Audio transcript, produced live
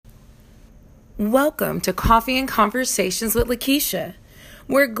Welcome to Coffee and Conversations with Lakeisha.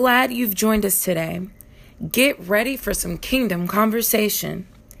 We're glad you've joined us today. Get ready for some kingdom conversation.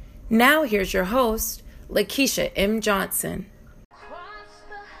 Now here's your host, Lakeisha M. Johnson.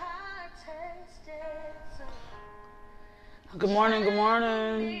 Good morning, good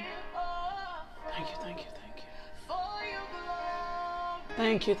morning. Thank you, thank you, thank you.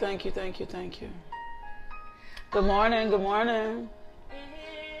 Thank you, thank you, thank you, thank you. Good morning, good morning.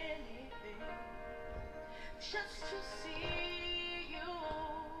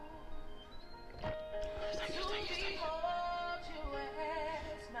 Thank you, thank you, thank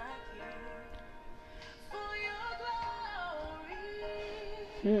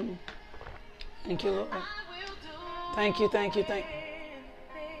you. Thank you, Lord. Thank you, thank you, thank you.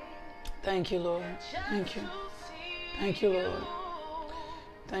 Thank you, Lord. Thank you. Thank you, Lord.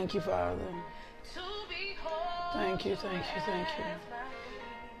 Thank you, Father. Thank you, thank you, thank you.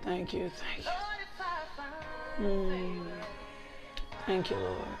 Thank you, thank you. Thank you,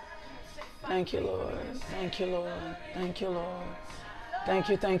 Lord. Thank you, Lord. Thank you, Lord. Thank you, Lord. Thank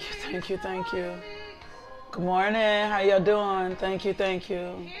you, thank you, thank you, thank you. Good morning. How y'all doing? Thank you, thank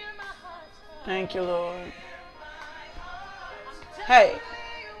you. Thank you, Lord. Hey,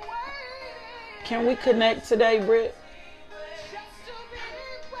 can we connect today, Britt?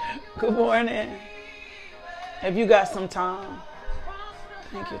 Good morning. Have you got some time?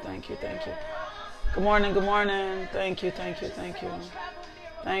 Thank you, thank you, thank you. Good morning, good morning. Thank you, thank you, thank you.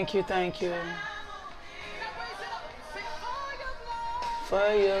 Thank you, thank you.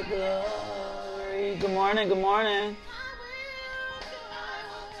 For your glory. Good morning, good morning.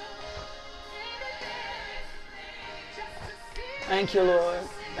 Thank you, Lord.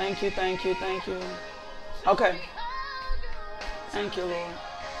 Thank you, thank you, thank you. Okay. Thank you, Lord.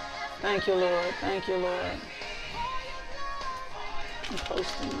 Thank you, Lord. Thank you, Lord. I'm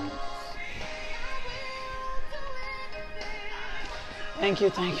posting this. Thank you,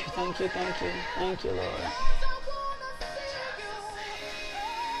 thank you, thank you, thank you. Thank you, Lord.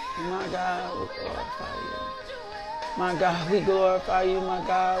 My God, we glorify you. My God, we glorify you. My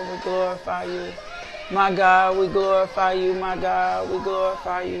God, we glorify you. My God, we glorify you. My God, we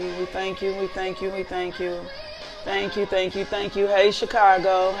glorify you. We thank you. We thank you. We thank you. Thank you. Thank you. Thank you. Hey,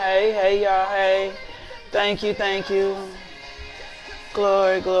 Chicago. Hey, hey, y'all. Hey. Thank you. Thank you.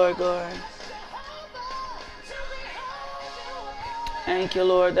 Glory, glory, glory. Thank you,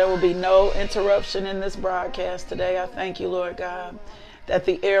 Lord. There will be no interruption in this broadcast today. I thank you, Lord God, that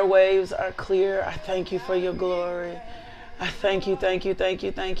the airwaves are clear. I thank you for your glory. I thank you, thank you, thank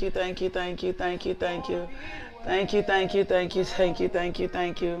you, thank you, thank you, thank you, thank you, thank you. Thank you, thank you, thank you, thank you, thank you,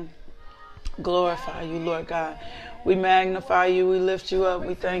 thank you. Glorify you, Lord God. We magnify you, we lift you up.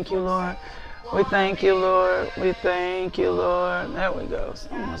 We thank you, Lord. We thank you, Lord. We thank you, Lord. There we go.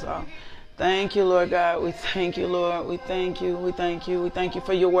 Almost all. Thank you, Lord God. We thank you, Lord. We thank you. We thank you. We thank you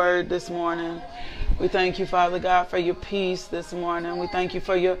for your word this morning. We thank you, Father God, for your peace this morning. We thank you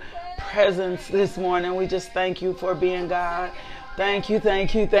for your presence this morning. We just thank you for being God. Thank you,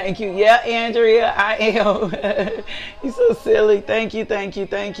 thank you, thank you. Yeah, Andrea, I am. You're so silly. Thank you, thank you,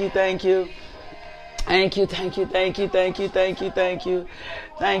 thank you, thank you. Thank you, thank you, thank you, thank you, thank you, thank you.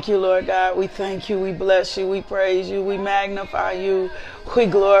 Thank you, Lord God. We thank you, we bless you, we praise you, we magnify you, we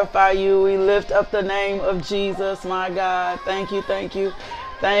glorify you, we lift up the name of Jesus, my God. Thank you, thank you.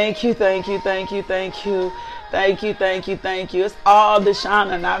 Thank you, thank you, thank you, thank you. Thank you, thank you, thank you. It's all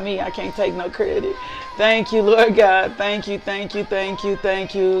Deshauna, not me. I can't take no credit. Thank you, Lord God. Thank you, thank you, thank you,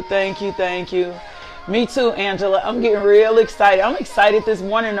 thank you, thank you, thank you. Me too, Angela. I'm getting real excited. I'm excited this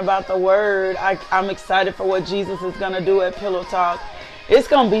morning about the word. I'm excited for what Jesus is going to do at Pillow Talk. It's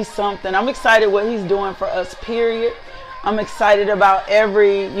going to be something. I'm excited what he's doing for us, period. I'm excited about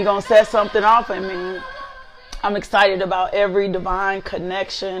you're going to set something off in me. I'm excited about every divine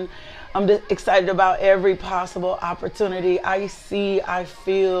connection. I'm excited about every possible opportunity. I see, I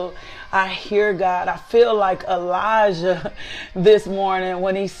feel, I hear God. I feel like Elijah this morning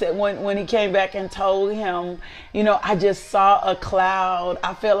when he said, when he came back and told him, you know, I just saw a cloud.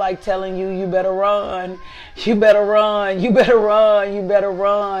 I feel like telling you, you better run. You better run. You better run. You better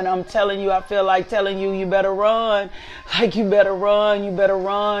run. I'm telling you, I feel like telling you, you better run. Like you better run. You better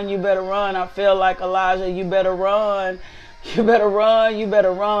run. You better run. I feel like Elijah, you better run. You better run, you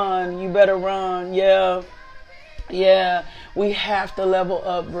better run, you better run. Yeah. Yeah. We have to level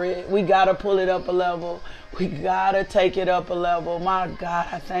up, Britt. We got to pull it up a level. We got to take it up a level. My God,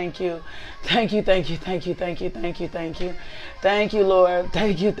 I thank you. Thank you, thank you, thank you, thank you, thank you, thank you. Thank you, Lord.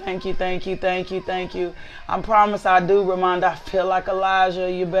 Thank you, thank you, thank you, thank you, thank you. I promise I do, Ramonda. I feel like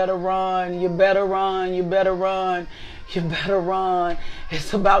Elijah. You better run. You better run. You better run. You better run.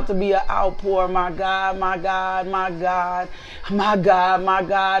 It's about to be an outpour. My God, my God, my God, my God, my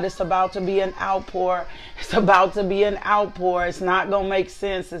God. It's about to be an outpour. It's about to be an outpour. It's not going to make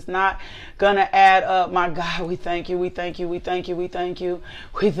sense. It's not going to add up. My God, we thank you. We thank you. We thank you. We thank you.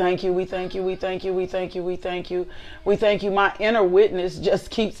 We thank you. We thank you. We thank you. We thank you. We thank you. We thank you. My inner witness just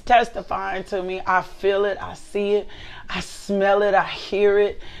keeps testifying to me. I feel it. I see it. I smell it. I hear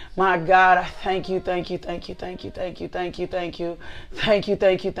it. My God, I thank you. Thank you. Thank you. Thank you. Thank you. Thank you. Thank you. Thank you.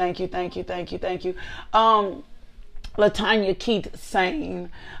 Thank you. Thank you. Thank you. Thank you. Thank you. Latanya keeps saying,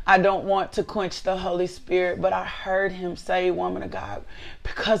 I don't want to quench the Holy Spirit, but I heard him say, woman of God,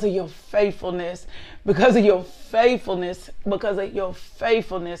 because of your faithfulness, because of your faithfulness, because of your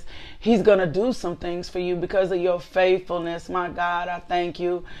faithfulness, he's going to do some things for you because of your faithfulness. My God, I thank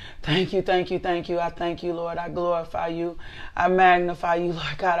you. Thank you, thank you, thank you. I thank you, Lord. I glorify you. I magnify you,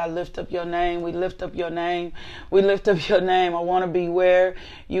 Lord God. I lift up your name. We lift up your name. We lift up your name. I want to be where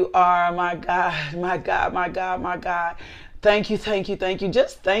you are, my God, my God, my God, my God. Thank you, thank you, thank you.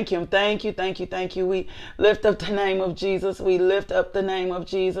 Just thank him. Thank you, thank you, thank you. We lift up the name of Jesus. We lift up the name of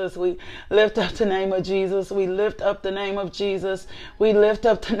Jesus. We lift up the name of Jesus. We lift up the name of Jesus. We lift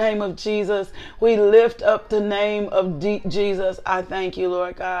up the name of Jesus. We lift up the name of Jesus. I thank you,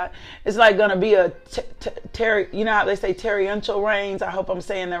 Lord God. It's like going to be a you know how they say torrential rains? I hope I'm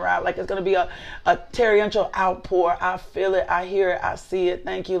saying that right. Like it's going to be a torrential outpour. I feel it. I hear it. I see it.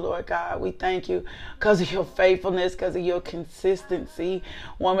 Thank you, Lord God. We thank you because of your faithfulness, because of your consistency,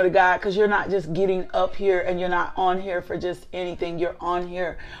 woman of God, because you're not just getting up here and you're not on here for just anything. You're on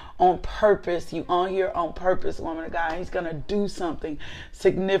here on purpose. You on here on purpose, woman of God. He's going to do something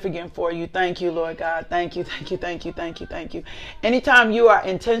significant for you. Thank you, Lord God. Thank you, thank you, thank you, thank you, thank you. Anytime you are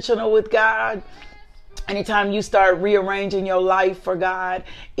intentional with God, anytime you start rearranging your life for God,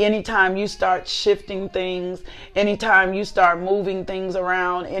 anytime you start shifting things, anytime you start moving things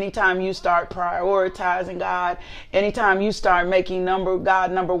around, anytime you start prioritizing God, anytime you start making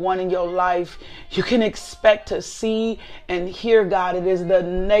God number one in your life, you can expect to see and hear God. It is the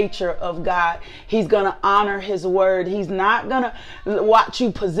nature of God. He's going to honor his word. He's not going to watch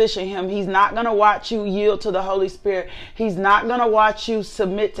you position him. He's not going to watch you yield to the Holy Spirit. He's not going to watch you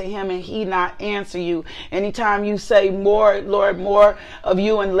submit to him and he not answer you. Anytime you say more, Lord, more of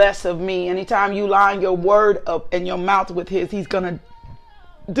you and less of me. Anytime you line your word up in your mouth with his, he's going to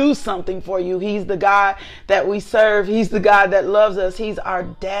do something for you. He's the God that we serve. He's the God that loves us. He's our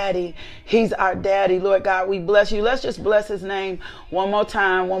daddy. He's our daddy. Lord God, we bless you. Let's just bless his name one more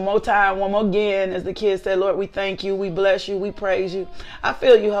time, one more again. As the kids said, Lord, we thank you. We bless you. We praise you. I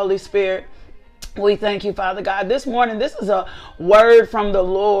feel you, Holy Spirit. We thank you, Father God. This morning, this is a word from the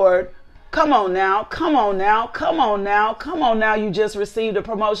Lord. Come on now, come on now, come on now, come on now. You just received a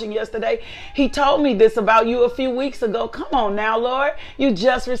promotion yesterday. He told me this about you a few weeks ago. Come on now, Lord. You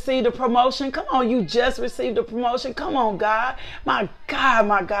just received a promotion. Come on, you just received a promotion. Come on, God. My God,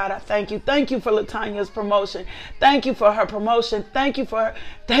 my God, I thank you. Thank you for Latanya's promotion. Thank you for her promotion. Thank you for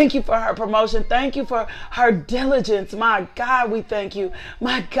her promotion. Thank you for her diligence. My God, we thank you.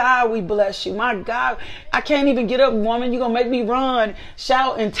 My God, we bless you. My God, I can't even get up, woman. You're going to make me run,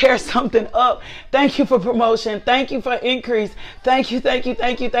 shout, and tear something up. Thank you for promotion. Thank you for increase. Thank you, thank you,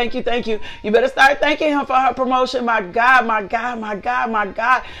 thank you, thank you, thank you. You better start thanking him for her promotion. My God, my God, my God, my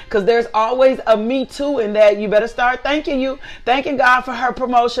God. Because there's always a me too in that. You better start thanking God for her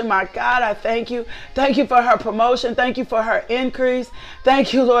promotion. My God, I thank you. Thank you for her promotion. Thank you for her increase.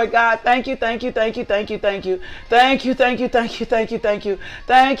 Thank you, Lord God. Thank you, thank you, thank you, thank you, thank you. Thank you, thank you, thank you, thank you, thank you.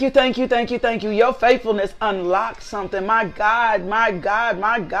 Thank you, thank you, thank you, thank you. Your faithfulness unlocked something. My God, my God,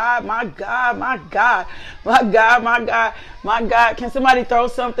 my God, my God, my God, my God, my God, my God. Can somebody throw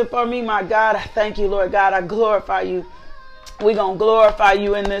something for me? My God, I thank you, Lord God. I glorify you. We're going to glorify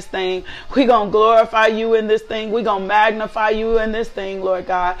you in this thing. We're going to glorify you in this thing. We're going to magnify you in this thing, Lord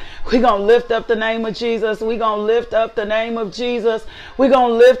God. We're going to lift up the name of Jesus. We're going to lift up the name of Jesus. We're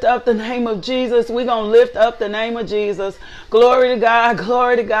going to lift up the name of Jesus. We're going to lift up the name of Jesus. Glory to God.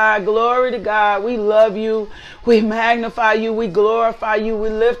 Glory to God. Glory to God. We love you. We magnify you. We glorify you. We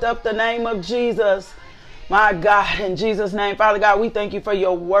lift up the name of Jesus. My God, in Jesus' name, Father God, we thank you for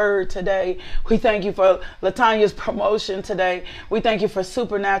your word today. We thank you for Latanya's promotion today. We thank you for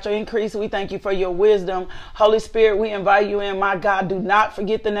supernatural increase. We thank you for your wisdom. Holy Spirit, we invite you in. My God, do not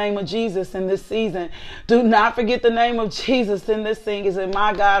forget the name of Jesus in this season. Do not forget the name of Jesus in this season.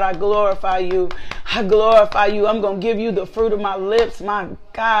 My God, I glorify you. I glorify you. I'm going to give you the fruit of my lips. My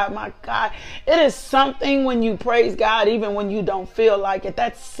God, my God. It is something when you praise God, even when you don't feel like it.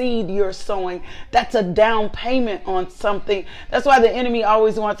 That seed you're sowing, that's a down payment on something. That's why the enemy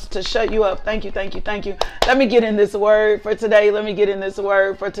always wants to shut you up. Thank you, thank you, thank you. Let me get in this word for today. Let me get in this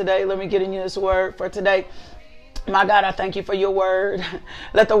word for today. Let me get in this word for today. My God, I thank you for your word.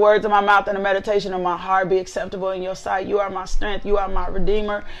 Let the words of my mouth and the meditation of my heart be acceptable in your sight. You are my strength. You are my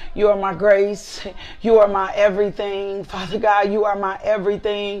redeemer. You are my grace. You are my everything. Father God, you are my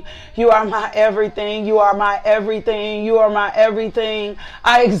everything. You are my everything. You are my everything. You are my everything.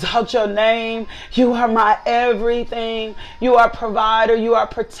 I exalt your name. You are my everything. You are provider. You are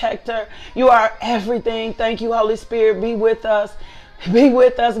protector. You are everything. Thank you, Holy Spirit. Be with us. Be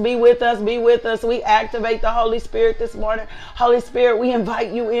with us, be with us, be with us. We activate the Holy Spirit this morning. Holy Spirit, we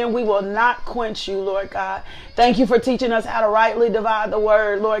invite you in. We will not quench you, Lord God. Thank you for teaching us how to rightly divide the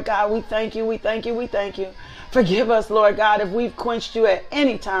word, Lord God. We thank you, we thank you, we thank you. Forgive us, Lord God, if we've quenched you at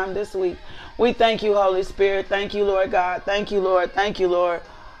any time this week. We thank you, Holy Spirit. Thank you, Lord God. Thank you, Lord. Thank you, Lord.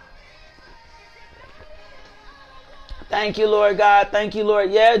 Thank you, Lord God. Thank you,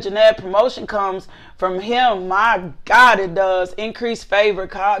 Lord. Yeah, Jeanette, promotion comes from him. My God, it does. Increased favor.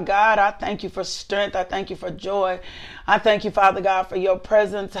 God, I thank you for strength. I thank you for joy. I thank you, Father God, for your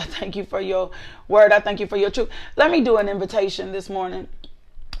presence. I thank you for your word. I thank you for your truth. Let me do an invitation this morning.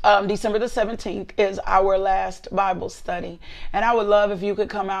 December the 17th is our last Bible study. And I would love if you could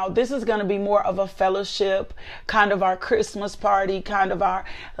come out. This is going to be more of a fellowship, kind of our Christmas party, kind of our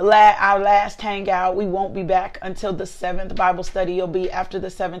last hangout. We won't be back until the 7th Bible study. It'll be after the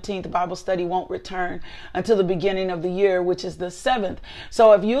 17th Bible study won't return until the beginning of the year, which is the 7th.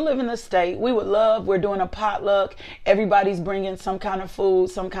 So if you live in the state, we would love, we're doing a potluck. Everybody's bringing some kind of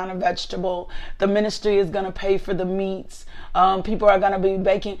food, some kind of vegetable. The ministry is going to pay for the meats. People are going to be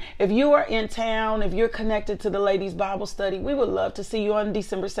baking. If you are in town, if you're connected to the ladies Bible study, we would love to see you on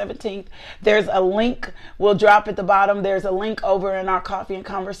December 17th. There's a link. We'll drop at the bottom. There's a link over in our Coffee and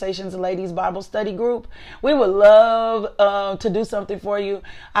Conversations ladies Bible study group. We would love to do something for you.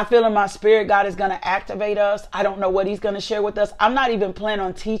 I feel in my spirit God is going to activate us. I don't know what he's going to share with us. I'm not even planning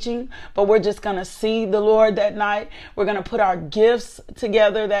on teaching, but we're just going to see the Lord that night. We're going to put our gifts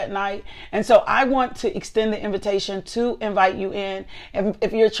together that night. And so I want to extend the invitation to invite you in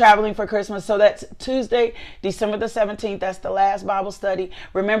if you're traveling for Christmas. So that's Tuesday, December the 17th. That's the last Bible study.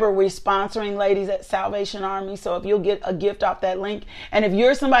 Remember, we're sponsoring ladies at Salvation Army. So if you'll get a gift off that link, and if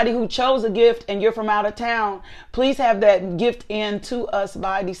you're somebody who chose a gift and you're from out of town, please have that gift in to us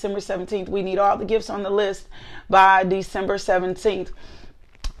by December 17th. We need all the gifts on the list by December 17th.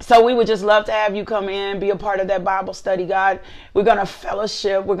 So we would just love to have you come in, be a part of that Bible study, God. We're going to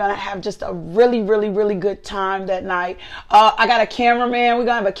fellowship. We're going to have just a really, really, really good time that night. I got a cameraman. We're going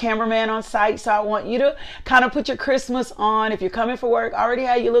to have a cameraman on site. So I want you to kind of put your Christmas on. If you're coming for work, already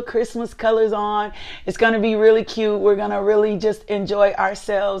have your little Christmas colors on. It's going to be really cute. We're going to really just enjoy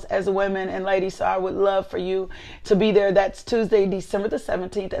ourselves as women and ladies. So I would love for you to be there. That's Tuesday, December the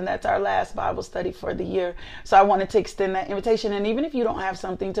 17th. And that's our last Bible study for the year. So I wanted to extend that invitation. And even if you don't have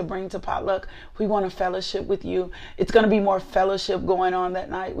something to bring to potluck, we want to fellowship with you. It's going to be more fellowship going on that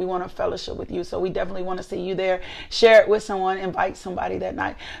night. We want to fellowship with you. So we definitely want to see you there. Share it with someone, invite somebody that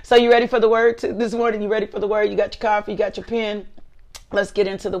night. So you ready for the word this morning? You ready for the word? You got your coffee, you got your pen. Let's get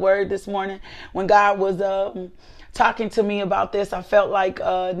into the word this morning. When God was talking to me about this, I felt like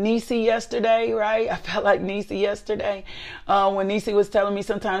Nisi yesterday, right? I felt like Nisi yesterday when Nisi was telling me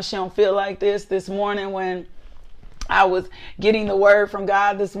sometimes she don't feel like this morning when I was getting the word from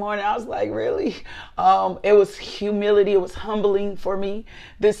God this morning. I was like, really? It was humility. It was humbling for me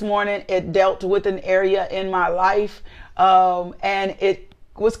this morning. It dealt with an area in my life, and it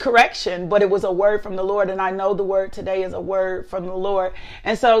was correction, but it was a word from the Lord. And I know the word today is a word from the Lord.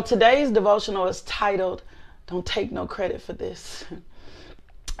 And so today's devotional is titled, "Don't Take No Credit for This."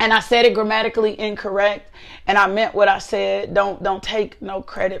 And I said it grammatically incorrect, and I meant what I said. Don't take no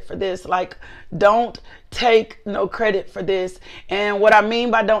credit for this. Like, don't take no credit for this. And what I mean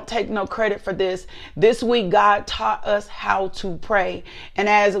by don't take no credit for this week, God taught us how to pray. And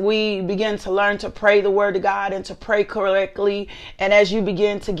as we begin to learn to pray the word of God and to pray correctly, and as you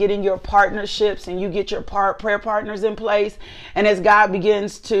begin to get in your partnerships and you get your prayer partners in place, and as God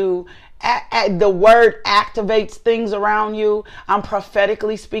begins to the word activates things around you, I'm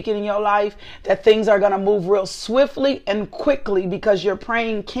prophetically speaking in your life that things are going to move real swiftly and quickly because you're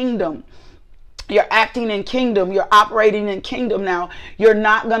praying kingdom. You're acting in kingdom. You're operating in kingdom now. You're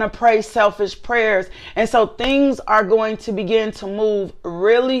not going to pray selfish prayers. And so things are going to begin to move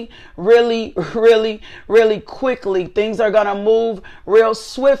really, really, really, really quickly. Things are going to move real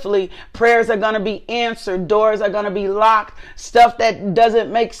swiftly. Prayers are going to be answered. Doors are going to be locked. Stuff that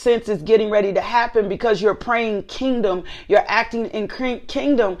doesn't make sense is getting ready to happen because you're praying kingdom. You're acting in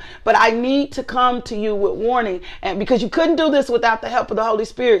kingdom. But I need to come to you with warning. And because you couldn't do this without the help of the Holy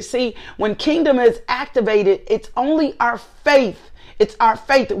Spirit. See, when kingdom is activated, it's only our faith. It's our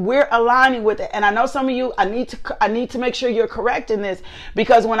faith. We're aligning with it. And I know some of you, I need to make sure you're correct in this,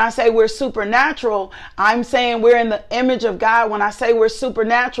 because when I say we're supernatural, I'm saying we're in the image of God. When I say we're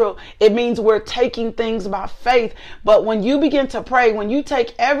supernatural, it means we're taking things by faith. But when you begin to pray, when you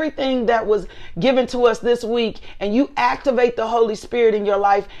take everything that was given to us this week and you activate the Holy Spirit in your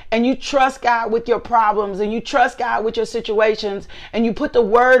life and you trust God with your problems and you trust God with your situations and you put the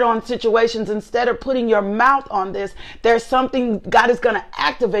word on situations instead of putting your mouth on this, there's something God is going to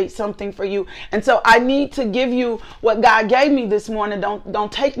activate something for you. And so I need to give you what God gave me this morning.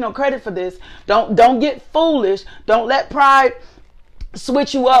 Don't take no credit for this. Don't get foolish. Don't let pride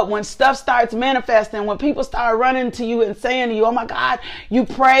switch you up when stuff starts manifesting, when people start running to you and saying to you, oh my God, you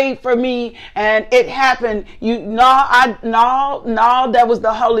prayed for me and it happened. That was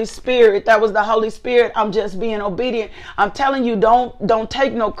the Holy Spirit. That was the Holy Spirit. I'm just being obedient. I'm telling you, don't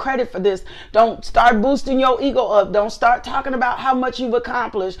take no credit for this. Don't start boosting your ego up. Don't start talking about how much you've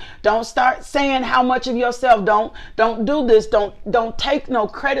accomplished. Don't start saying how much of yourself. Don't do this. Don't take no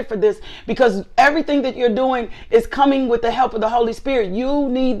credit for this, because everything that you're doing is coming with the help of the Holy Spirit. You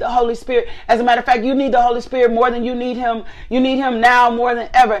need the Holy Spirit. As a matter of fact, you need the Holy Spirit more than you need him. You need him now more than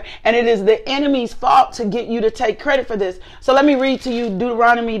ever. And it is the enemy's fault to get you to take credit for this. So let me read to you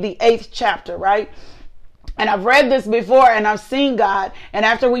Deuteronomy, the 8th chapter, right? And I've read this before and I've seen God. And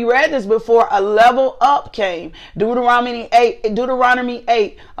after we read this before, a level up came. Deuteronomy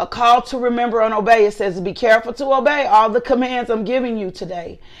 8, a call to remember and obey. It says, be careful to obey all the commands I'm giving you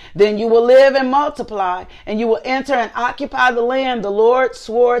today. Then you will live and multiply, and you will enter and occupy the land the Lord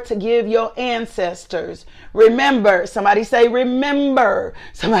swore to give your ancestors. Remember. Somebody say remember.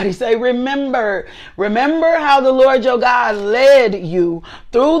 Somebody say remember. Remember how the Lord your God led you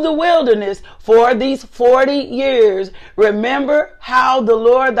through the wilderness for these 40 years. Remember how the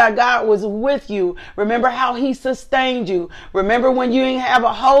Lord thy God was with you. Remember how he sustained you. Remember when you didn't have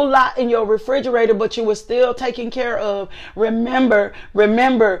a whole lot in your refrigerator, but you were still taken care of. Remember,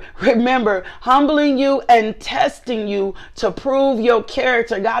 humbling you and testing you to prove your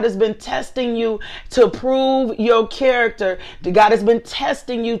character. God has been testing you to prove your character. God has been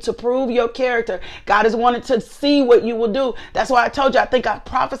testing you to prove your character. God has wanted to see what you will do. That's why I told you, I think I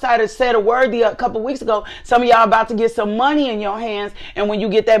prophesied or said a word a couple weeks ago. Some of y'all about to get some money in your hands. And when you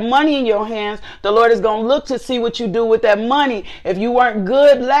get that money in your hands, the Lord is going to look to see what you do with that money. If you weren't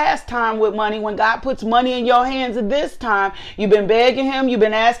good last time with money, when God puts money in your hands this time, you've been begging him. You've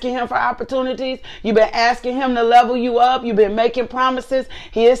been asking him for opportunities. You've been asking him to level you up. You've been making promises.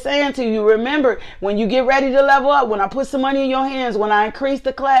 He is saying to you, remember, when you get ready to level up, when I put some money in your hands, when I increase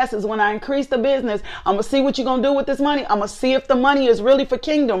the classes, when I increase the business, I'm going to see what you're going to do with this money. I'm going to see if the money is really for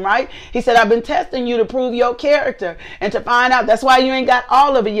kingdom, right? He said, I've been testing you to prove your character and to find out. That's why you ain't got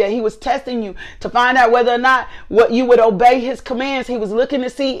all of it yet. He was testing you to find out whether or not what you would obey his commands. He was looking to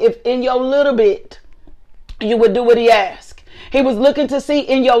see if in your little bit you would do what he asked. He was looking to see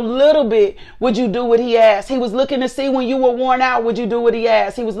in your little bit, would you do what he asked? He was looking to see when you were worn out, would you do what he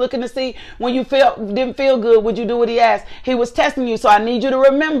asked? He was looking to see when you didn't feel good, would you do what he asked? He was testing you. So I need you to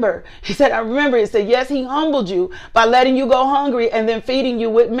remember. He said, I remember. He said, yes, he humbled you by letting you go hungry and then feeding you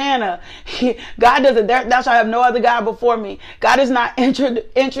with manna. God doesn't, thou shalt have no other God before me. God is not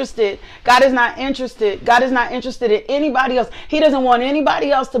interested. God is not interested. God is not interested in anybody else. He doesn't want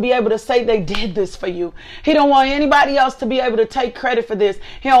anybody else to be able to say they did this for you. He don't want anybody else to be able to take credit for this.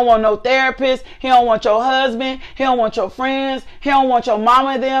 He don't want no therapist. He don't want your husband. He don't want your friends. He don't want your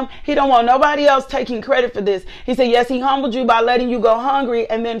mama and them. He don't want nobody else taking credit for this. He said, yes, he humbled you by letting you go hungry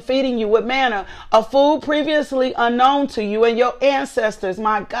and then feeding you with manna, a food previously unknown to you and your ancestors.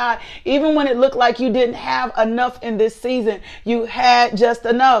 My God, even when it looked like you didn't have enough in this season, you had just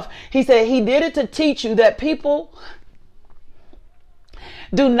enough. He said he did it to teach you that people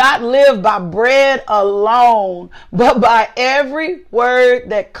do not live by bread alone, but by every word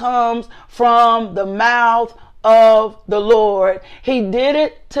that comes from the mouth of the Lord. He did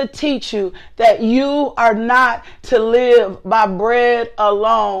it to teach you that you are not to live by bread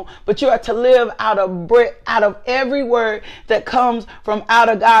alone, but you are to live out of every word that comes from out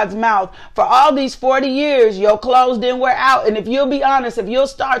of God's mouth. For all these 40 years, your clothes didn't wear out. And if you'll be honest, if you'll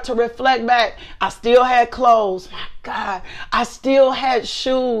start to reflect back, I still had clothes. My God, I still had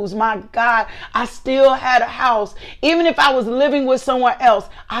shoes. My God, I still had a house. Even if I was living with someone else,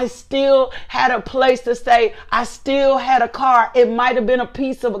 I still had a place to stay. I still had a car. It might have been a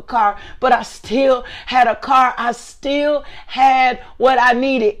piece of a car, but I still had a car. I still had what I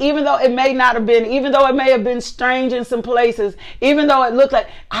needed, even though it may not have been, even though it may have been strange in some places, even though it looked like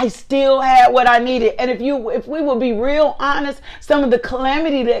I still had what I needed. And if we would be real honest, some of the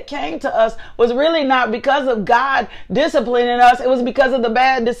calamity that came to us was really not because of God disciplining us. It was because of the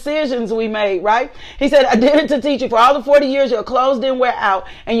bad decisions we made, right? He said, I did it to teach you. For all the 40 years, your clothes didn't wear out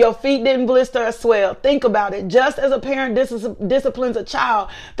and your feet didn't blister or swell. Think about it. Just as a parent disciplines a child,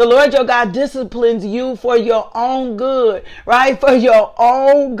 the Lord your God disciplines you for your own good, right? For your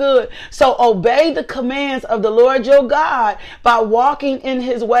own good. So obey the commands of the Lord your God by walking in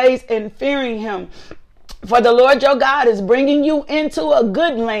his ways and fearing him. For the Lord your God is bringing you into a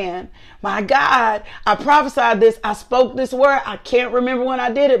good land. My God, I prophesied this. I spoke this word. I can't remember when I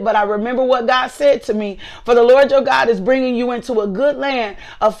did it, but I remember what God said to me. For the Lord your God is bringing you into a good land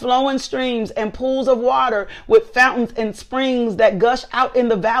of flowing streams and pools of water with fountains and springs that gush out in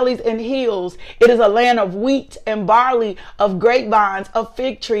the valleys and hills. It is a land of wheat and barley, of grapevines, of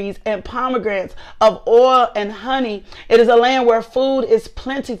fig trees and pomegranates, of oil and honey. It is a land where food is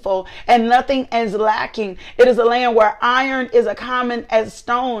plentiful and nothing is lacking. It is a land where iron is as common as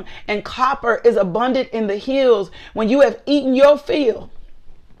stone and copper is abundant in the hills. When you have eaten your fill,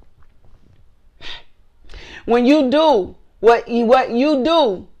 when you do what you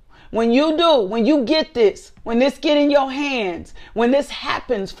do, when you get this, when this get in your hands, when this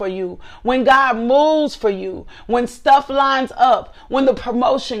happens for you, when God moves for you, when stuff lines up, when the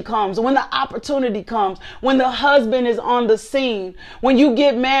promotion comes, when the opportunity comes, when the husband is on the scene, when you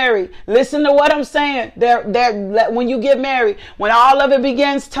get married, listen to what I'm saying. When you get married, when all of it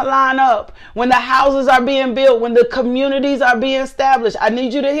begins to line up, when the houses are being built, when the communities are being established, I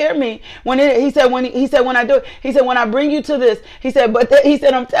need you to hear me. When I bring you to this, he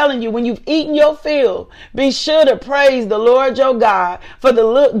said, I'm telling you, when you've eaten your fill, be sure to praise the Lord your God for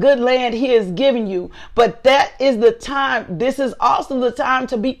the good land he has given you. But that is the time. This is also the time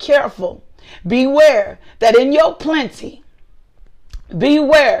to be careful. Beware that in your plenty,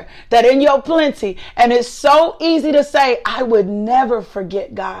 and it's so easy to say, I would never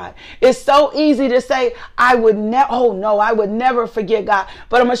forget God. It's so easy to say, I would never forget God.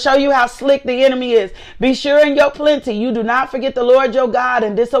 But I'm going to show you how slick the enemy is. Be sure in your plenty, you do not forget the Lord your God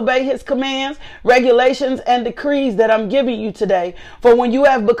and disobey his commands, regulations, and decrees that I'm giving you today. For when you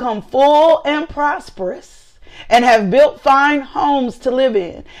have become full and prosperous, and have built fine homes to live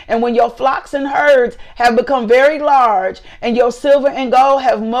in, and when your flocks and herds have become very large, and your silver and gold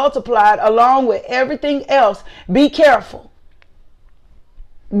have multiplied along with everything else, be careful.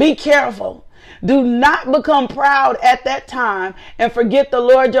 Be careful. Do not become proud at that time and forget the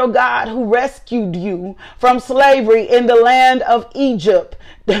Lord your God who rescued you from slavery in the land of Egypt.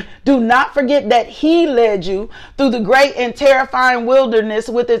 Do not forget that he led you through the great and terrifying wilderness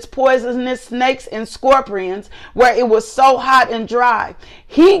with its poisonous snakes and scorpions, where it was so hot and dry.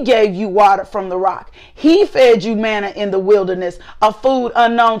 He gave you water from the rock. He fed you manna in the wilderness, a food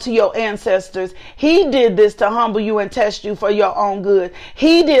unknown to your ancestors. He did this to humble you and test you for your own good.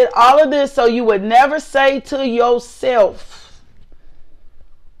 He did all of this so you would never say to yourself,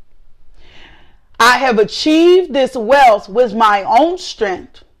 I have achieved this wealth with my own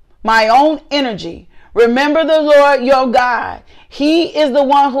strength, my own energy. Remember the Lord your God. He is the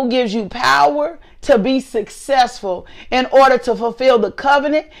one who gives you power to be successful. In order to fulfill the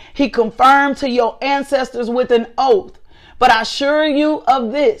covenant he confirmed to your ancestors with an oath. But I assure you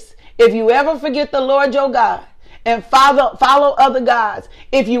of this, if you ever forget the Lord your God and follow other gods,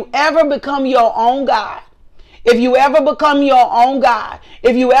 if you ever become your own God, if you ever become your own God,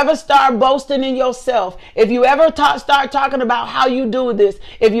 if you ever start boasting in yourself, if you ever start talking about how you do this,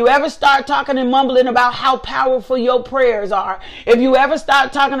 if you ever start talking and mumbling about how powerful your prayers are, if you ever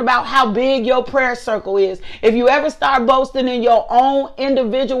start talking about how big your prayer circle is, if you ever start boasting in your own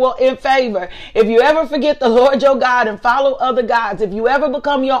individual in favor, if you ever forget the Lord your God and follow other gods, if you ever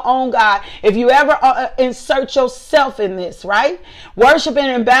become your own God, if you ever insert yourself in this, right? Worshiping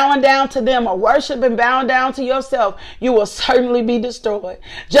and bowing down to them, or worship and bowing down to yourself, you will certainly be destroyed.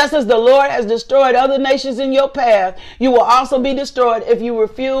 Just as the Lord has destroyed other nations in your path, you will also be destroyed if you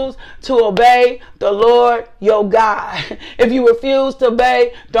refuse to obey the Lord your God. If you refuse to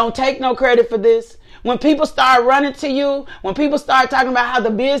obey, don't take no credit for this. When people start running to you, when people start talking about how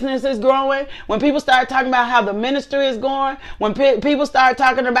the business is growing, when people start talking about how the ministry is going, when people start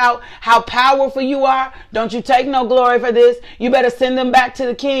talking about how powerful you are, don't you take no glory for this. You better send them back to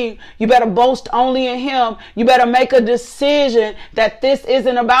the King. You better boast only in him. You better make a decision that this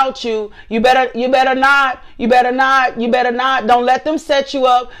isn't about you. You better not. Don't let them set you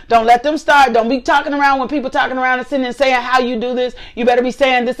up. Don't let them start. Don't be talking around when people talking around and sitting and saying how you do this. You better be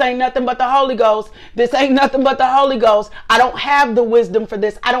saying this ain't nothing but the Holy Ghost. This ain't nothing but the Holy Ghost. I don't have the wisdom for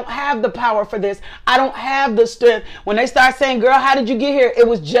this. I don't have the power for this. I don't have the strength. When they start saying, girl, how did you get here? It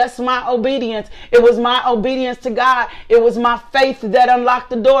was just my obedience. It was my obedience to God. It was my faith that unlocked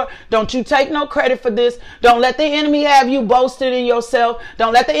the door. Don't you take no credit for this. Don't let the enemy have you boasting in yourself.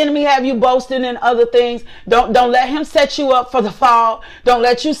 Don't let the enemy have you boasting in other things. Don't let him set you up for the fall. Don't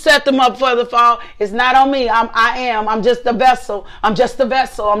let you set them up for the fall. It's not on me. I'm just a vessel. I'm just a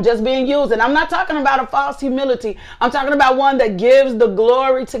vessel. I'm just being used. And I'm not talking about a false humility. I'm talking about one that gives the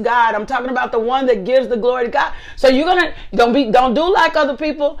glory to God. I'm talking about the one that gives the glory to God. So don't do like other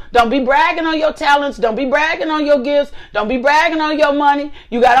people. Don't be bragging on your talents. Don't be bragging on your gifts. Don't be bragging on your money.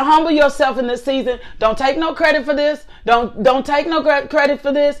 You got to humble yourself in this season. Don't take no credit for this. Don't take no credit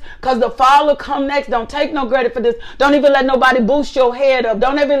for this, because the fall will come next. Don't take no credit for this. Don't even let nobody boost your head up.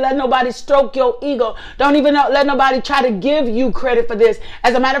 Don't even let nobody stroke your ego. Don't even let nobody try to give you credit for this.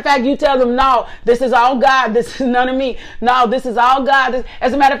 As a matter of fact, you tell them, no, this is all God. This is none of me. No, this is all God.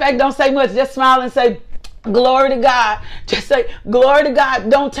 As a matter of fact, don't say much. Just smile and say, glory to God. Just say, glory to God.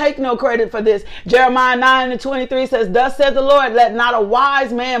 Don't take no credit for this. Jeremiah 9:23 says, thus says the Lord, let not a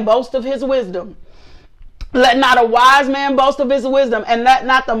wise man boast of his wisdom. Let not a wise man boast of his wisdom, and let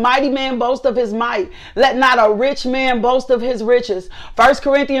not the mighty man boast of his might. Let not a rich man boast of his riches. 1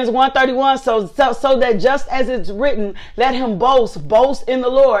 Corinthians 1:31, so that just as it's written, let him boast in the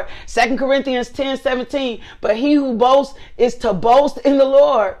Lord. 2 Corinthians 10:17, but he who boasts is to boast in the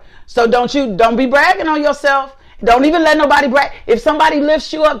Lord. So don't be bragging on yourself. Don't even let nobody brag. If somebody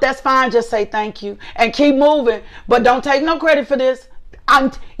lifts you up, that's fine. Just say thank you and keep moving. But don't take no credit for this.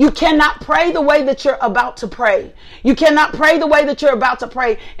 You cannot pray the way that you're about to pray. You cannot pray the way that you're about to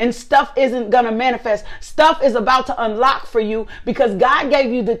pray, and stuff isn't going to manifest. Stuff is about to unlock for you because God gave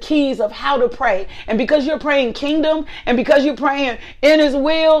you the keys of how to pray. And because you're praying kingdom, and because you're praying in his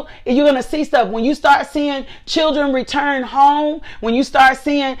will, you're going to see stuff. When you start seeing children return home, when you start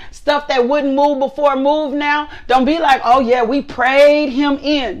seeing stuff that wouldn't move before move now, don't be like, oh yeah, we prayed him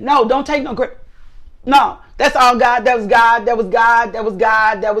in. No, don't take no credit. No. That's all God. That was God. That was God. That was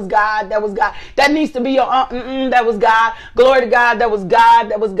God. That was God. That was God. That needs to be your that was God. Glory to God. That was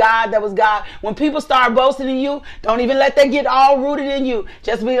God. That was God. That was God. When people start boasting in you, don't even let that get all rooted in you.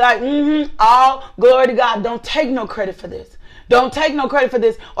 Just be like, all glory to God. Don't take no credit for this. Don't take no credit for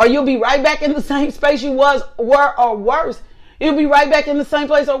this, or you'll be right back in the same space you were, or worse. You'll be right back in the same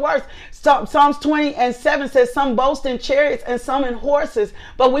place or worse. Psalms 20:7 says, some boast in chariots and some in horses,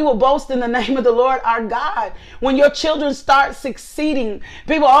 but we will boast in the name of the Lord our God. When your children start succeeding,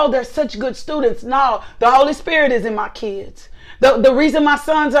 people, oh, they're such good students. No, the Holy Spirit is in my kids. The reason my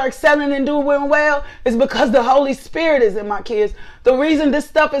sons are excelling and doing well is because the Holy Spirit is in my kids. The reason this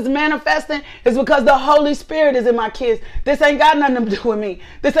stuff is manifesting is because the Holy Spirit is in my kids. This ain't got nothing to do with me.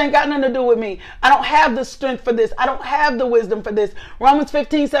 This ain't got nothing to do with me. I don't have the strength for this. I don't have the wisdom for this. Romans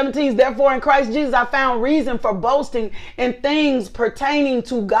 15:17, therefore in Christ Jesus I found reason for boasting in things pertaining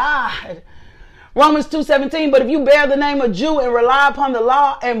to God. Romans 2:17, but if you bear the name of Jew and rely upon the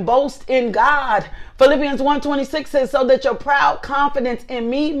law and boast in God. Philippians 1:26 says, so that your proud confidence in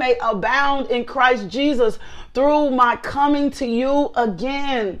me may abound in Christ Jesus through my coming to you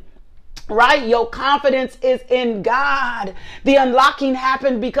again. Right? Your confidence is in God. The unlocking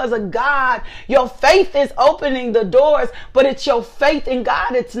happened because of God. Your faith is opening the doors, but it's your faith in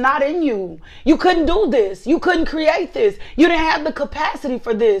God. It's not in you. You couldn't do this. You couldn't create this. You didn't have the capacity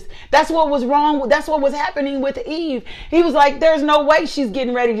for this. That's what was wrong. That's what was happening with Eve. He was like, there's no way she's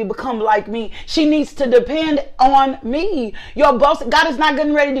getting ready to become like me. She needs to depend on me. Your boast, God is not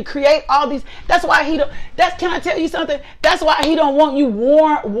getting ready to create all these. That's why can I tell you something? That's why he don't want you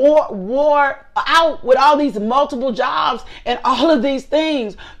war out with all these multiple jobs and all of these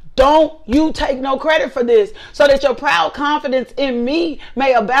things. Don't you take no credit for this, so that your proud confidence in me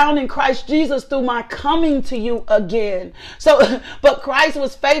may abound in Christ Jesus through my coming to you again. But Christ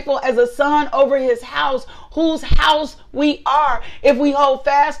was faithful as a son over his house, whose house we are, if we hold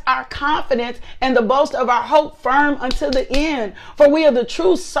fast our confidence and the boast of our hope firm until the end. For we are the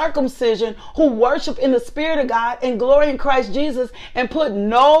true circumcision who worship in the Spirit of God and glory in Christ Jesus and put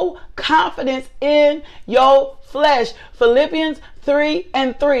no confidence in your flesh. Philippians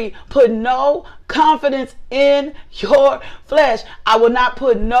 3:3. Put no confidence in your flesh. I will not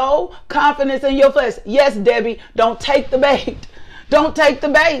put no confidence in your flesh. Yes, Debbie, don't take the bait. Don't take the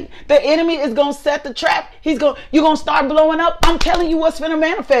bait. The enemy is going to set the trap. You're going to start blowing up. I'm telling you what's going to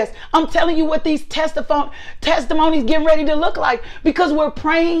manifest. I'm telling you what these testimonies getting ready to look like, because we're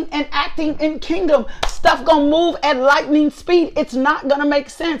praying and acting in kingdom. Stuff going to move at lightning speed. It's not going to make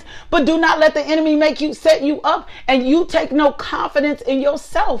sense. But do not let the enemy set you up and you take no confidence in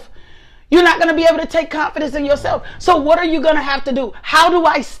yourself. You're not going to be able to take confidence in yourself. So what are you going to have to do? How do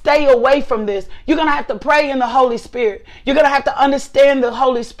I stay away from this? You're going to have to pray in the Holy Spirit. You're going to have to understand the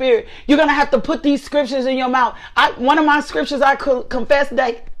Holy Spirit. You're going to have to put these scriptures in your mouth. One of my scriptures I confess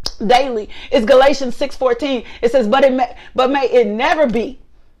daily is Galatians 6:14. It says, but may it never be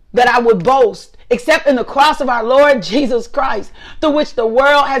that I would boast except in the cross of our Lord Jesus Christ, through which the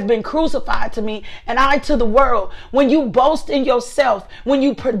world has been crucified to me and I to the world. When you boast in yourself, when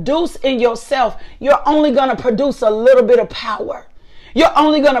you produce in yourself, you're only going to produce a little bit of power. You're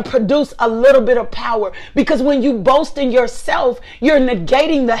only going to produce a little bit of power, because when you boast in yourself, you're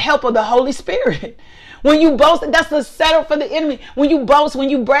negating the help of the Holy Spirit. When you boast, that's the setup for the enemy. When you boast, when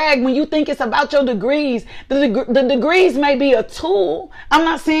you brag, when you think it's about your degrees, the degrees may be a tool. I'm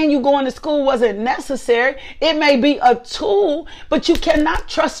not saying you going to school wasn't necessary. It may be a tool, but you cannot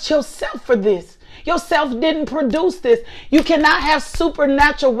trust yourself for this. Yourself didn't produce this. You cannot have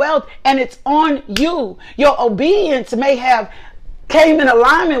supernatural wealth and it's on you. Your obedience may have came in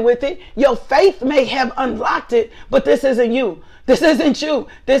alignment with it. Your faith may have unlocked it, but this isn't you. This isn't you.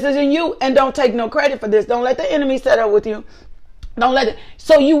 This isn't you. And don't take no credit for this. Don't let the enemy set up with you. Don't let it.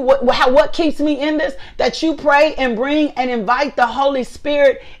 So what keeps me in this? That you pray and bring and invite the Holy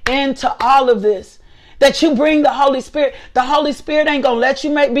Spirit into all of this. That you bring the Holy Spirit. The Holy Spirit ain't gonna let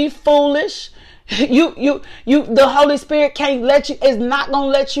you be foolish. The Holy Spirit is not gonna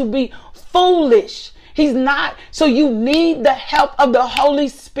let you be foolish. He's not. So you need the help of the Holy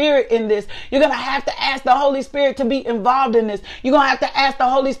Spirit in this. You're going to have to ask the Holy Spirit to be involved in this. You're going to have to ask the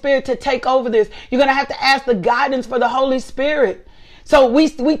Holy Spirit to take over this. You're going to have to ask the guidance for the Holy Spirit. So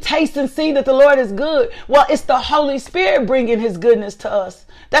we taste and see that the Lord is good. Well, it's the Holy Spirit bringing his goodness to us.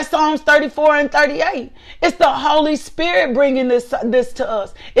 That's Psalms 34:38. It's the Holy Spirit bringing this to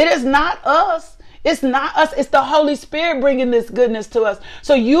us. It is not us. It's not us. It's the Holy Spirit bringing this goodness to us.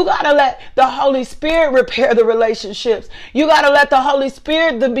 So you got to let the Holy Spirit repair the relationships. You got to let the Holy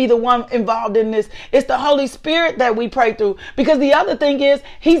Spirit be the one involved in this. It's the Holy Spirit that we pray through. Because the other thing is,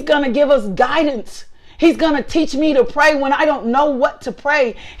 he's going to give us guidance. He's going to teach me to pray when I don't know what to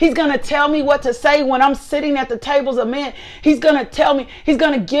pray. He's going to tell me what to say when I'm sitting at the tables of men. He's going to tell me, he's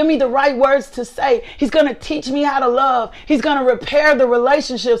going to give me the right words to say. He's going to teach me how to love. He's going to repair the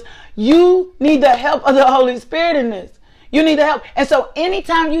relationships. You need the help of the Holy Spirit in this. You need the help. And so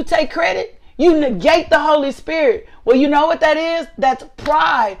anytime you take credit, you negate the Holy Spirit. Well, you know what that is? That's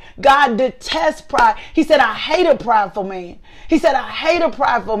pride. God detests pride. He said, I hate a prideful man. He said, I hate a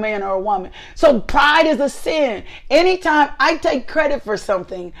prideful man or a woman. So pride is a sin. Anytime I take credit for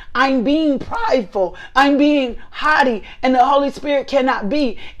something, I'm being prideful. I'm being haughty. And the Holy Spirit cannot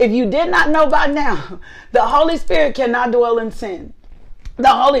be. If you did not know by now, the Holy Spirit cannot dwell in sin.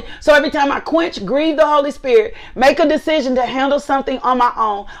 So every time I grieve the Holy Spirit, make a decision to handle something on my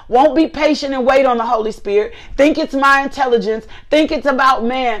own, won't be patient and wait on the Holy Spirit, think it's my intelligence, think it's about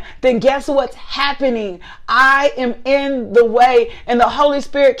man, then guess what's happening? I am in the way and the Holy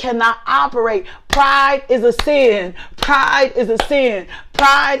Spirit cannot operate. Pride is a sin. Pride is a sin.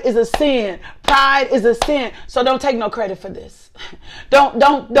 Pride is a sin. Pride is a sin. So don't take no credit for this.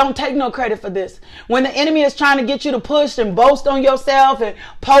 Don't take no credit for this. When the enemy is trying to get you to push and boast on yourself and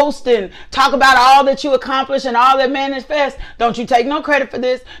post and talk about all that you accomplish and all that manifest, don't you take no credit for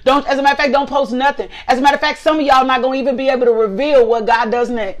this. As a matter of fact, don't post nothing. As a matter of fact, some of y'all not going to even be able to reveal what God does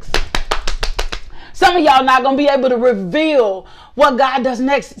next. Some of y'all not going to be able to reveal what God does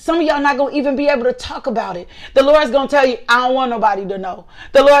next. Some of y'all not going to even be able to talk about it. The Lord's going to tell you, I don't want nobody to know.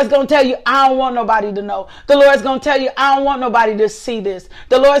 The Lord's going to tell you, I don't want nobody to know. The Lord's going to tell you, I don't want nobody to see this.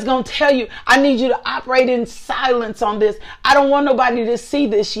 The Lord's going to tell you, I need you to operate in silence on this. I don't want nobody to see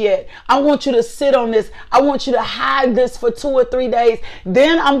this yet. I want you to sit on this. I want you to hide this for 2 or 3 days.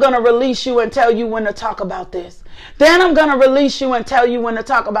 Then I'm going to release you and tell you when to talk about this. Then I'm going to release you and tell you when to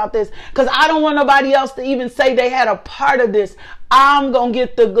talk about this, because I don't want nobody else to even say they had a part of this. I'm going to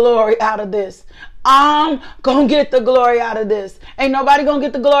get the glory out of this. I'm going to get the glory out of this. Ain't nobody going to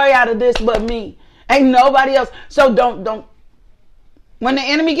get the glory out of this but me. Ain't nobody else. So don't. When the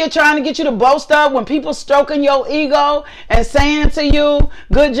enemy trying to get you to boast up, when people stroking your ego and saying to you,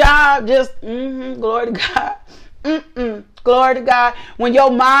 good job, just, glory to God. Glory to God. When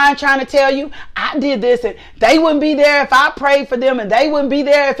your mind trying to tell you, I did this and they wouldn't be there if I prayed for them, and they wouldn't be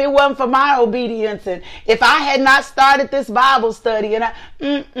there if it wasn't for my obedience, and if I had not started this Bible study, and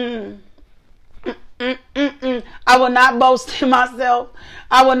I will not boast in myself.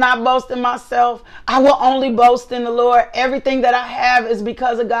 I will not boast in myself. I will only boast in the Lord. Everything that I have is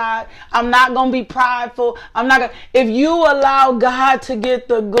because of God. I'm not going to be prideful. If you allow God to get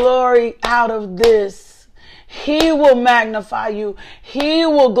the glory out of this, He will magnify you. He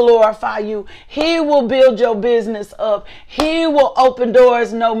will glorify you. He will build your business up. He will open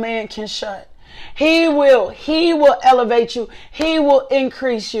doors no man can shut. He will elevate you. He will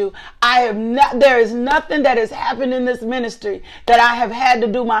increase you. There is nothing that has happened in this ministry that I have had to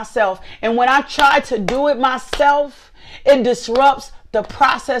do myself. And when I try to do it myself, it disrupts the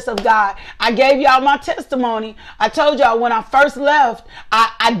process of God. I gave y'all my testimony. I told y'all when I first left,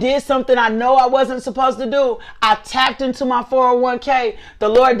 I did something I know I wasn't supposed to do. I tapped into my 401k. The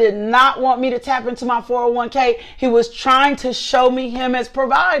Lord did not want me to tap into my 401k. He was trying to show me Him as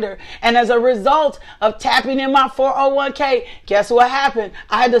provider. And as a result of tapping in my 401k, guess what happened?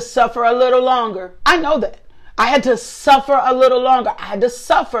 I had to suffer a little longer. I know that. I had to suffer a little longer. I had to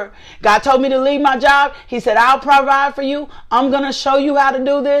suffer. God told me to leave my job. He said, I'll provide for you. I'm going to show you how to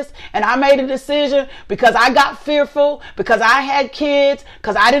do this. And I made a decision because I got fearful, because I had kids,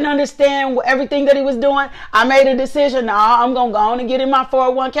 because I didn't understand everything that He was doing. I made a decision. No, I'm going to go on and get in my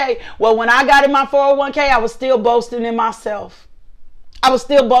 401k. Well, when I got in my 401k, I was still boasting in myself. I was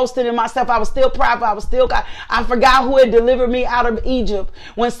still boasting in myself. I was still prideful. I forgot who had delivered me out of Egypt.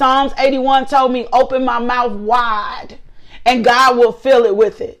 When Psalms 81 told me, open my mouth wide and God will fill it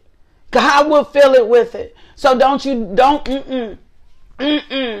with it. God will fill it with it. So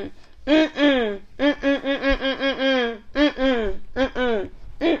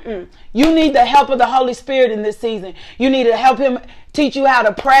you need the help of the Holy Spirit in this season. You need to help Him teach you how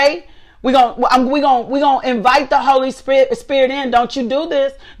to pray. We're gonna invite the Holy Spirit in. Don't you do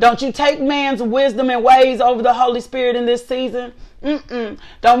this. Don't you take man's wisdom and ways over the Holy Spirit in this season. You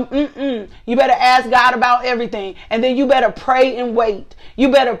better ask God about everything. And then you better pray and wait. You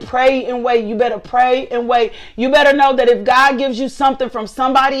better pray and wait. You better pray and wait. You better know that if God gives you something from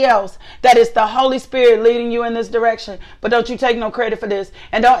somebody else, that it's the Holy Spirit leading you in this direction. But don't you take no credit for this.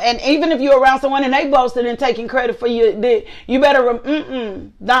 And even if you're around someone and they boasted and taking credit for you better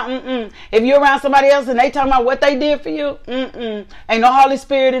if you're around somebody else and they talking about what they did for you, ain't no Holy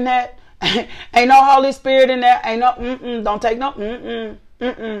Spirit in that. Ain't no Holy Spirit in there. Ain't no, don't take no,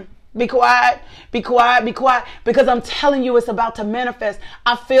 Be quiet, be quiet, be quiet. Because I'm telling you, it's about to manifest.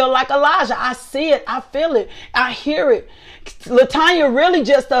 I feel like Elijah. I see it. I feel it. I hear it. LaTanya really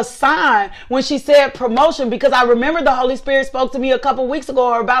just a sign when she said promotion, because I remember the Holy Spirit spoke to me a couple weeks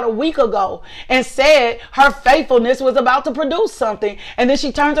ago or about a week ago and said her faithfulness was about to produce something. And then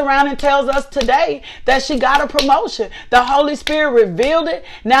she turns around and tells us today that she got a promotion. The Holy Spirit revealed it.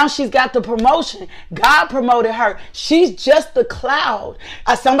 Now she's got the promotion. God promoted her. She's just the cloud.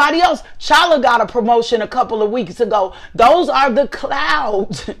 Somebody else, Chala got a promotion a couple of weeks ago. Those are the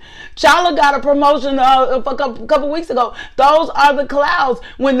clouds. Chala got a promotion a couple weeks ago. Those are the clouds.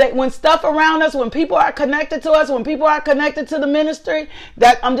 When stuff around us, when people are connected to us, when people are connected to the ministry,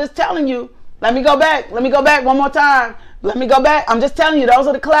 that I'm just telling you, let me go back one more time. Let me go back. I'm just telling you, those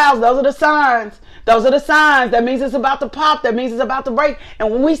are the clouds. Those are the signs. Those are the signs. That means it's about to pop. That means it's about to break.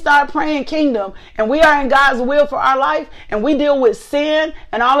 And when we start praying kingdom and we are in God's will for our life and we deal with sin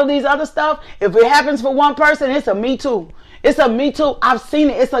and all of these other stuff, if it happens for one person, it's a me too. It's a me too. I've seen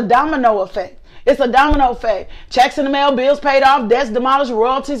it. It's a domino effect. It's a domino effect. Checks in the mail, bills paid off, debts demolished,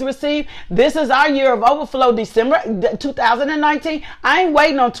 royalties received. This is our year of overflow, December 2019. I ain't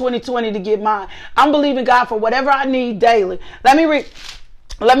waiting on 2020 to get mine. I'm believing God for whatever I need daily. Let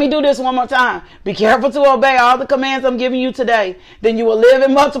me do this one more time. Be careful to obey all the commands I'm giving you today. Then you will live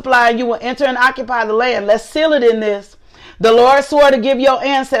and multiply, and you will enter and occupy the land. Let's seal it in this. The Lord swore to give your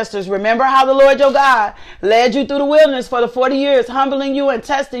ancestors. Remember how the Lord your God led you through the wilderness for the 40 years, humbling you and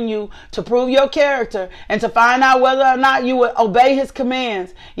testing you to prove your character and to find out whether or not you would obey His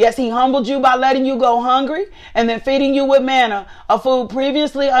commands. Yes, He humbled you by letting you go hungry and then feeding you with manna, a food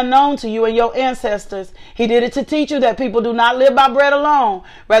previously unknown to you and your ancestors. He did it to teach you that people do not live by bread alone.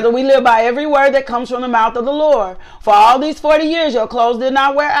 Rather, we live by every word that comes from the mouth of the Lord. For all these 40 years, your clothes did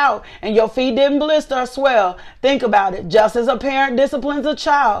not wear out and your feet didn't blister or swell. Think about it. Just Just as a parent disciplines a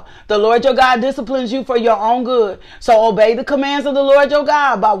child, the Lord your God disciplines you for your own good. So obey the commands of the Lord your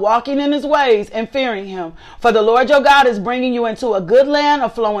God by walking in his ways and fearing him. For the Lord your God is bringing you into a good land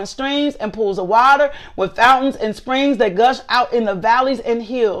of flowing streams and pools of water, with fountains and springs that gush out in the valleys and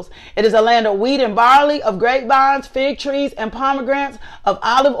hills. It is a land of wheat and barley, of grapevines, fig trees, and pomegranates, of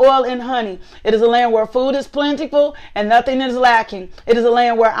olive oil and honey. It is a land where food is plentiful and nothing is lacking. It is a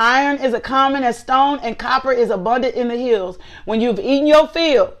land where iron is as common as stone and copper is abundant in the hills. When you've eaten your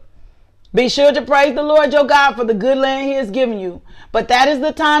fill, be sure to praise the Lord your God for the good land he has given you. But that is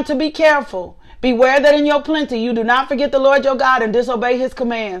the time to be careful. Beware that in your plenty you do not forget the Lord your God and disobey his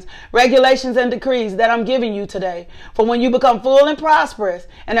commands, regulations, and decrees that I'm giving you today. For when you become full and prosperous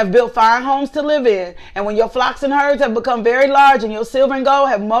and have built fine homes to live in, and when your flocks and herds have become very large and your silver and gold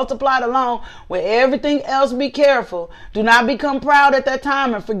have multiplied along with everything else, be careful. Do not become proud at that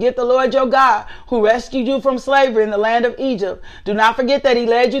time and forget the Lord your God who rescued you from slavery in the land of Egypt. Do not forget that he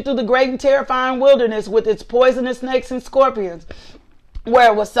led you through the great and terrifying wilderness with its poisonous snakes and scorpions,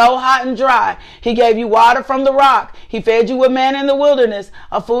 where it was so hot and dry. He gave you water from the rock. He fed you with manna in the wilderness,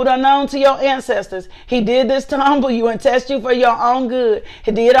 a food unknown to your ancestors. He did this to humble you and test you for your own good.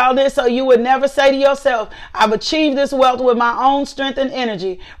 He did all this so you would never say to yourself, I've achieved this wealth with my own strength and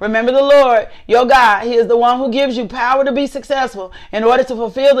energy. Remember the Lord, your God. He is the one who gives you power to be successful in order to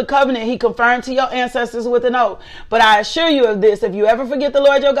fulfill the covenant he confirmed to your ancestors with an oath. But I assure you of this, if you ever forget the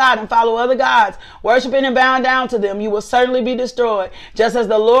Lord your God and follow other gods, worshiping and bowing down to them, you will certainly be destroyed. Just as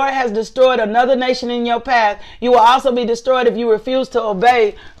the Lord has destroyed another nation in your path, you will also be destroyed if you refuse to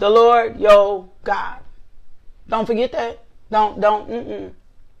obey the Lord your God. Don't forget that. Don't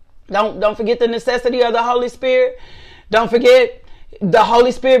forget the necessity of the Holy Spirit. Don't forget the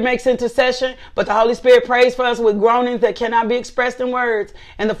Holy Spirit makes intercession, but the Holy Spirit prays for us with groanings that cannot be expressed in words.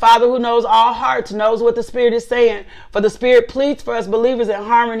 And the Father who knows all hearts knows what the Spirit is saying. For the Spirit pleads for us believers in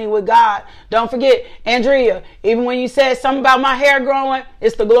harmony with God. Don't forget, Andrea, even when you said something about my hair growing,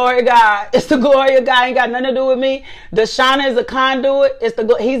 it's the glory of God. It's the glory of God. Ain't got nothing to do with me. Deshauna is a conduit.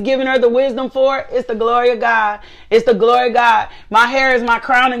 He's giving her the wisdom for it. It's the glory of God. It's the glory of God. My hair is my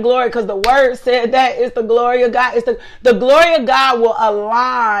crown and glory because the word said that. It's the glory of God. It's the glory of God will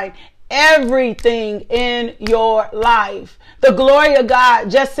align everything in your life. The glory of God,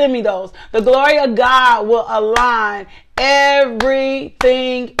 just send me those. The glory of God will align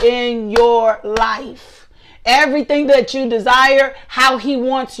everything in your life. Everything that you desire, how he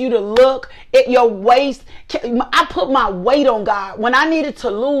wants you to look, your waist. I put my weight on God. When I needed to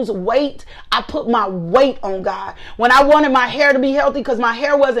lose weight, I put my weight on God. When I wanted my hair to be healthy because my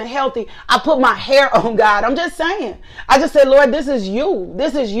hair wasn't healthy, I put my hair on God. I'm just saying. I just said, Lord, this is you.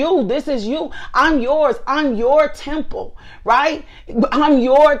 This is you. This is you. I'm yours. I'm your temple, right? I'm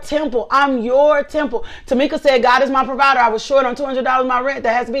your temple. I'm your temple. Tamika said, God is my provider. I was short on $200 my rent.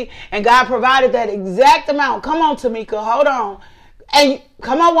 That has to be. And God provided that exact amount. Come on, Tamika. Hold on. And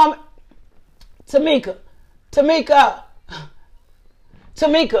come on, woman. Tamika.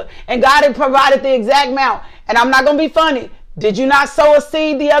 And God had provided the exact amount. And I'm not going to be funny. Did you not sow a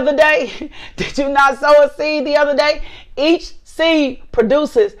seed the other day? Did you not sow a seed the other day? Each seed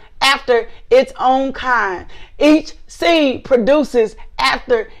produces after its own kind. Each seed produces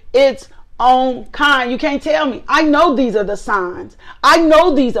after its own kind. You can't tell me. I know these are the signs. I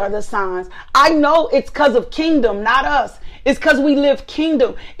know these are the signs. I know it's because of kingdom, not us. It's because we live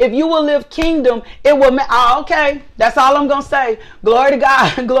kingdom. If you will live kingdom, it will. Okay, that's all I'm going to say. Glory to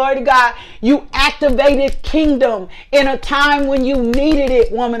God. Glory to God. You activated kingdom in a time when you needed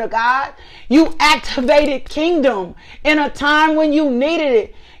it, woman of God. You activated kingdom in a time when you needed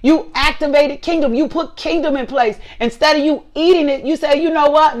it. You activated kingdom. You put kingdom in place. Instead of you eating it, you say, you know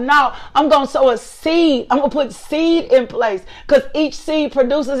what? No, I'm going to sow a seed. I'm going to put seed in place because each seed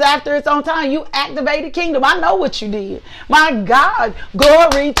produces after its own time. You activated kingdom. I know what you did. My God,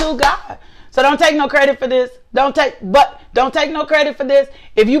 glory to God. So don't take no credit for this. Don't take no credit for this.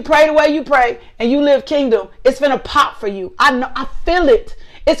 If you pray the way you pray and you live kingdom, it's going to pop for you. I know, I feel it.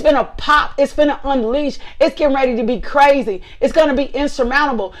 It's been a pop. It's been an unleash. It's getting ready to be crazy. It's going to be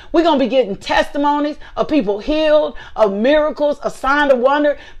insurmountable. We're going to be getting testimonies of people healed, of miracles, a sign of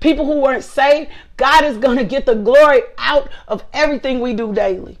wonder, people who weren't saved. God is going to get the glory out of everything we do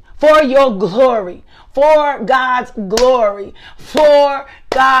daily for your glory, for God's glory, for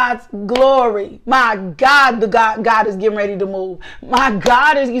God's glory. My God, God is getting ready to move. My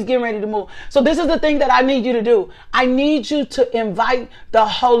God he's getting ready to move. So this is the thing that I need you to do. I need you to invite the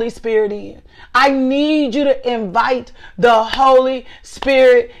Holy Spirit in. I need you to invite the Holy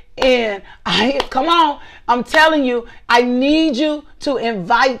Spirit in. Come on. I'm telling you, I need you to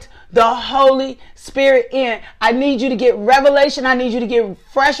invite the Holy Spirit in. I need you to get revelation. I need you to get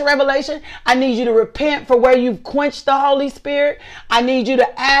fresh revelation. I need you to repent for where you've quenched the Holy Spirit. I need you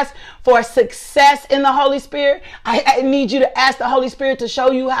to ask for success in the Holy Spirit. I need you to ask the Holy Spirit to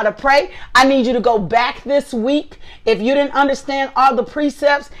show you how to pray. I need you to go back this week if you didn't understand all the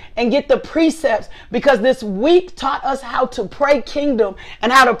precepts and get the precepts, because this week taught us how to pray kingdom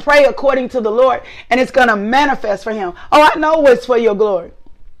and how to pray according to the Lord, and it's going to manifest for him. Oh, I know it's for your glory.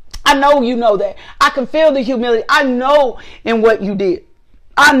 I know you know that. I can feel the humility. I know in what you did.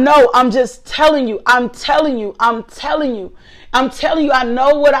 I know. I'm just telling you. I'm telling you. I'm telling you. I'm telling you, I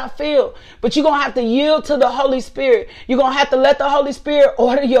know what I feel. But you're going to have to yield to the Holy Spirit. You're going to have to let the Holy Spirit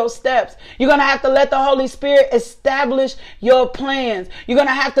order your steps. You're going to have to let the Holy Spirit establish your plans. You're going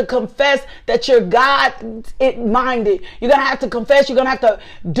to have to confess that you're God-minded. You're going to have to confess. You're going to have to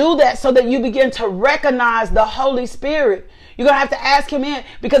do that so that you begin to recognize the Holy Spirit. You're going to have to ask him in,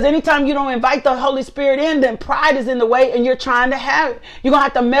 because anytime you don't invite the Holy Spirit in, then pride is in the way and you're trying to have it. You're going to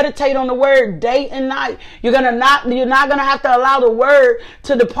have to meditate on the word day and night. You're not going to have to allow the word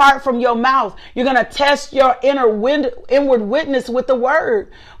to depart from your mouth. You're going to test your inward witness with the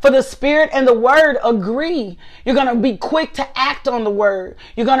word. For the Spirit and the word agree. You're going to be quick to act on the word.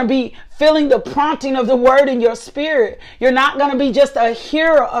 You're going to be feeling the prompting of the word in your spirit. You're not going to be just a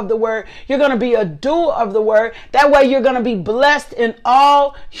hearer of the word. You're going to be a doer of the word. That way you're going to be blessed in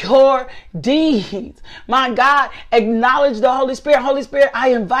all your deeds. My God, acknowledge the Holy Spirit. Holy Spirit, I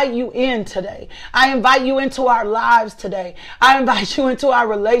invite you in today. I invite you into our lives today. I invite you into our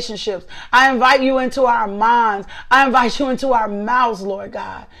relationships. I invite you into our minds. I invite you into our mouths, Lord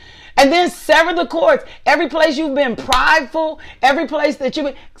God. And then sever the cords. Every place you've been prideful, every place that you've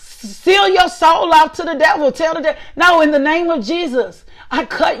been, seal your soul out to the devil. Tell the devil, no, in the name of Jesus, I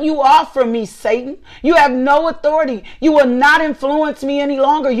cut you off from me, Satan. You have no authority. You will not influence me any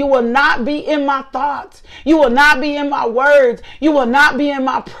longer. You will not be in my thoughts. You will not be in my words. You will not be in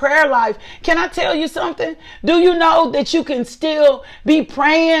my prayer life. Can I tell you something? Do you know that you can still be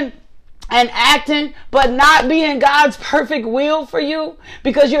praying and acting, but not be in God's perfect will for you,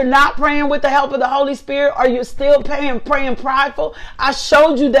 because you're not praying with the help of the Holy Spirit, or you're still praying prideful? I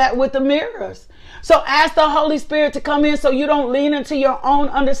showed you that with the mirrors. So ask the Holy Spirit to come in so you don't lean into your own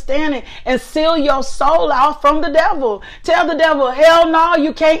understanding, and seal your soul out from the devil. Tell the devil, hell no,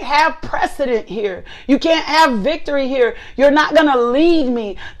 you can't have precedent here. You can't have victory here. You're not going to lead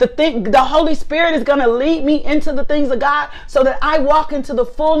me. The Holy Spirit is going to lead me into the things of God so that I walk into the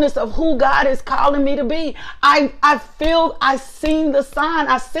fullness of who God is calling me to be. I seen the sign.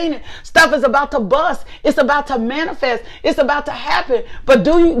 I seen it. Stuff is about to bust. It's about to manifest. It's about to happen. But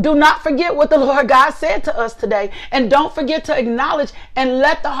do not forget what the Lord God said to us today. And don't forget to acknowledge and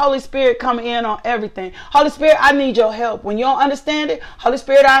let the Holy Spirit come in on everything. Holy Spirit, I need your help. When you don't understand it, Holy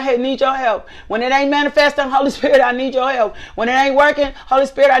Spirit, I need your help. When it ain't manifesting, Holy Spirit, I need your help. When it ain't working, Holy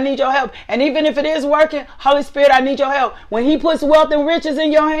Spirit, I need your help. And even if it is working, Holy Spirit, I need your help. When he puts wealth and riches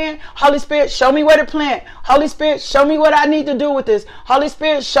in your hand, Holy Spirit, show me where to plant. Holy Spirit, show me what I need to do with this. Holy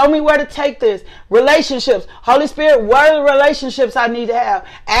Spirit, show me where to take this. Relationships. Holy Spirit, what are the relationships I need to have?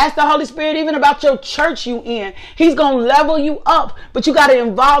 Ask the Holy Spirit even about your church you in. He's going to level you up, but you got to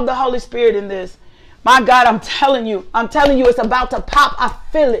involve the Holy Spirit in this. My God, I'm telling you, it's about to pop. I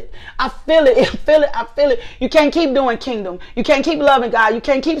feel it. I feel it. I feel it. I feel it. You can't keep doing kingdom. You can't keep loving God. You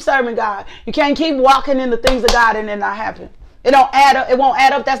can't keep serving God. You can't keep walking in the things of God and it not happen. It don't add up. It won't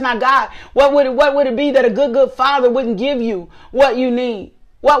add up. That's not God. What would it be that a good father wouldn't give you what you need?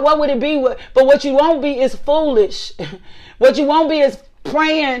 What would it be? But what you won't be is foolish. What you won't be is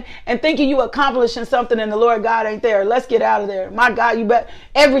praying and thinking you accomplishing something and the Lord God ain't there. Let's get out of there. My God, you bet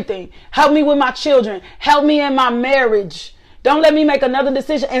everything. Help me with my children. Help me in my marriage. Don't let me make another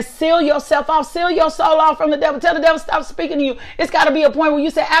decision, and seal yourself off. Seal your soul off from the devil. Tell the devil, stop speaking to you. It's got to be a point where you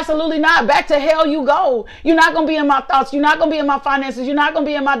say, absolutely not. Back to hell you go. You're not going to be in my thoughts. You're not going to be in my finances. You're not going to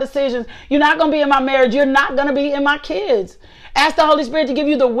be in my decisions. You're not going to be in my marriage. You're not going to be in my kids. Ask the Holy Spirit to give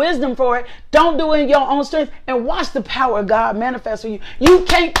you the wisdom for it. Don't do it in your own strength, and watch the power of God manifest for you. You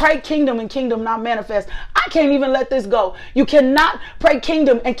can't pray kingdom and kingdom not manifest. I can't even let this go. You cannot pray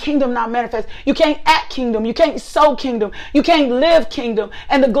kingdom and kingdom not manifest. You can't act kingdom. You can't sow kingdom. You can't live kingdom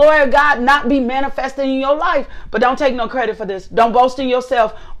and the glory of God not be manifested in your life. But don't take no credit for this. Don't boast in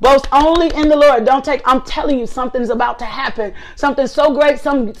yourself. Boast only in the Lord. I'm telling you, something's about to happen. Something so great,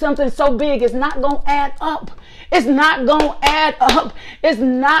 something so big. It's not going to add up. It's not going to add up. It's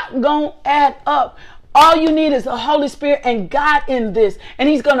not going to add up. All you need is the Holy Spirit and God in this. And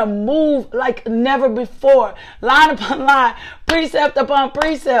he's going to move like never before. Line upon line, precept upon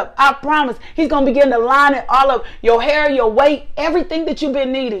precept. I promise. He's going to begin to line it all up. Your hair, your weight, everything that you've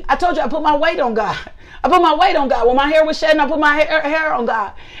been needing. I told you I put my weight on God. I put my weight on God. When my hair was shedding, I put my hair on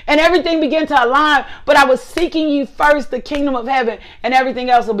God. And everything began to align. But I was seeking ye first the kingdom of heaven, and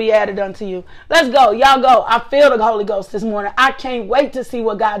everything else will be added unto you. Let's go. Y'all go. I feel the Holy Ghost this morning. I can't wait to see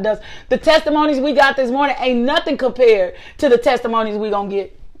what God does. The testimonies we got this morning ain't nothing compared to the testimonies we gonna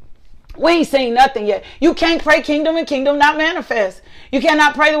get. We ain't seen nothing yet. You can't pray kingdom and kingdom not manifest. You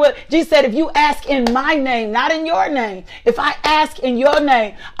cannot pray the will. Jesus said, if you ask in my name, not in your name, if I ask in your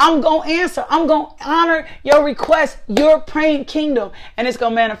name, I'm going to answer. I'm going to honor your request. You're praying kingdom, and it's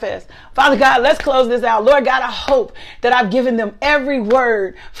going to manifest. Father God, let's close this out. Lord God, I hope that I've given them every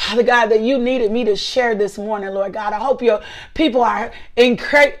word, Father God, that you needed me to share this morning, Lord God. I hope your people are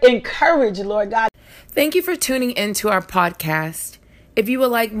encouraged, Lord God. Thank you for tuning into our podcast. If you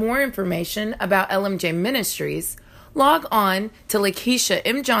would like more information about LMJ Ministries, log on to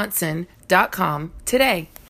LakeishaMJohnson.com today.